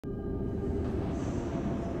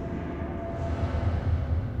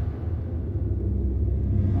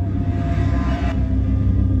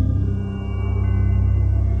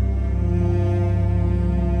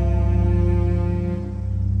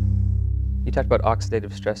You talked about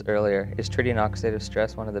oxidative stress earlier. Is treating oxidative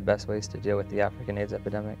stress one of the best ways to deal with the African AIDS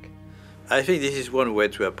epidemic? I think this is one way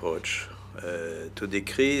to approach, to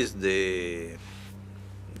decrease the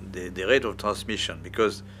rate of transmission,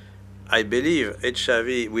 because I believe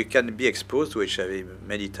HIV, we can be exposed to HIV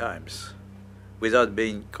many times without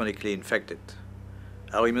being chronically infected.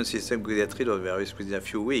 Our immune system could get rid of the virus within a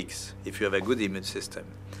few weeks if you have a good immune system.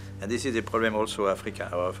 And this is the problem also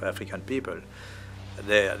of African people.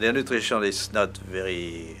 Their nutrition is not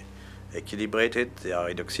very equilibrated. They are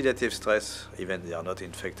in oxidative stress, even they are not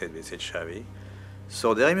infected with HIV.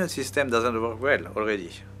 So their immune system doesn't work well already.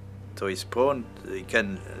 So it's prone, it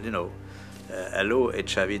can, allow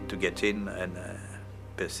HIV to get in and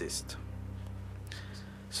persist.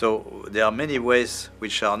 So there are many ways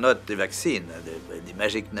which are not the vaccine, the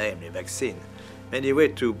magic name, the vaccine. Many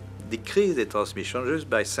ways to decrease the transmission just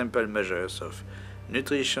by simple measures of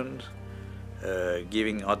nutrition,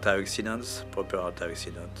 giving antioxidants, proper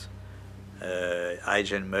antioxidants,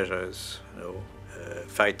 hygiene measures,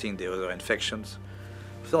 fighting the other infections.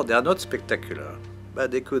 So they are not spectacular,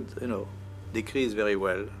 but they could, decrease very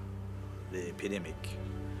well the epidemic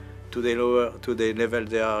to the level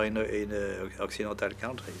they are in Occidental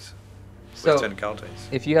countries, Western countries.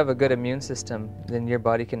 If you have a good immune system, then your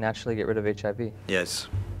body can naturally get rid of HIV? Yes.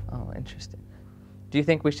 Oh, interesting. Do you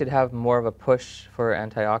think we should have more of a push for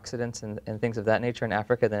antioxidants and things of that nature in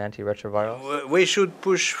Africa than antiretrovirals? We should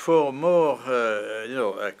push for more,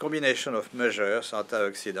 a combination of measures,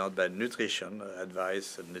 antioxidant by nutrition,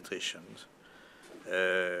 advice and nutrition,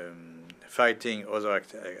 fighting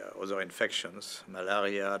other infections,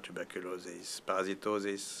 malaria, tuberculosis,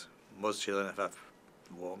 parasitosis. Most children have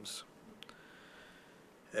worms.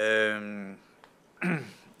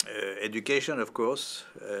 Education, of course,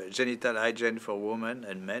 genital hygiene for women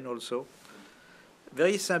and men also.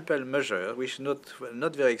 Very simple measure, which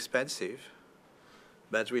not very expensive,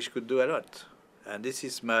 but which could do a lot. And this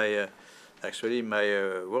is my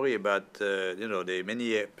worry about the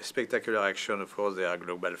many spectacular action. Of course, there are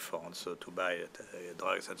global funds so to buy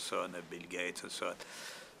drugs and so on, Bill Gates and so on,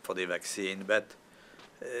 for the vaccine. But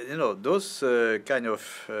those kind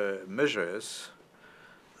of measures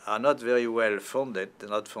are not very well funded,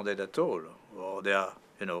 not funded at all, or they are,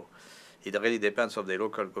 it really depends on the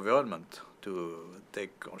local government to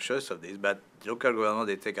take conscious of this, but the local government,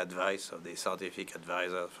 they take advice of the scientific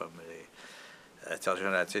advisors from the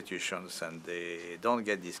international institutions, and they don't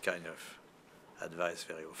get this kind of advice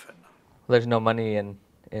very often. Well, there's no money in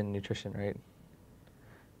nutrition, right?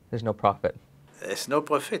 There's no profit. There's no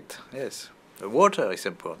profit, yes. The water is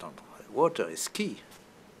important. Water is key.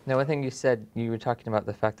 Now, one thing you said, you were talking about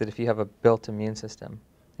the fact that if you have a built immune system,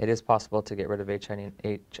 it is possible to get rid of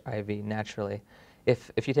HIV naturally.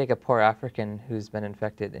 If you take a poor African who's been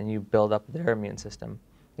infected and you build up their immune system,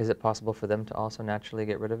 is it possible for them to also naturally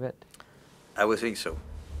get rid of it? I would think so.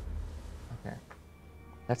 Okay,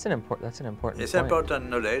 that's an important. It's point. Important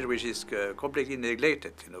knowledge which is completely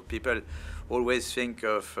neglected. People always think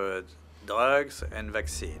of drugs and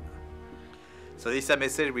vaccine. So this is a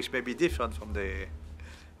message which may be different from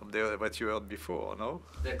what you heard before, no?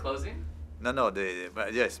 The closing? No.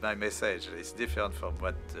 Yes, my message is different from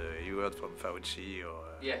what you heard from Fauci or.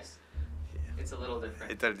 Yes. Yeah. It's a little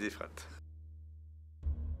different. It's a little different.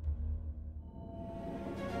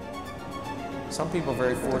 Some people are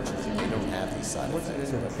very fortunate they don't have these side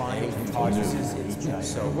effects. But many causes it's been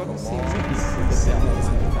so prolonged.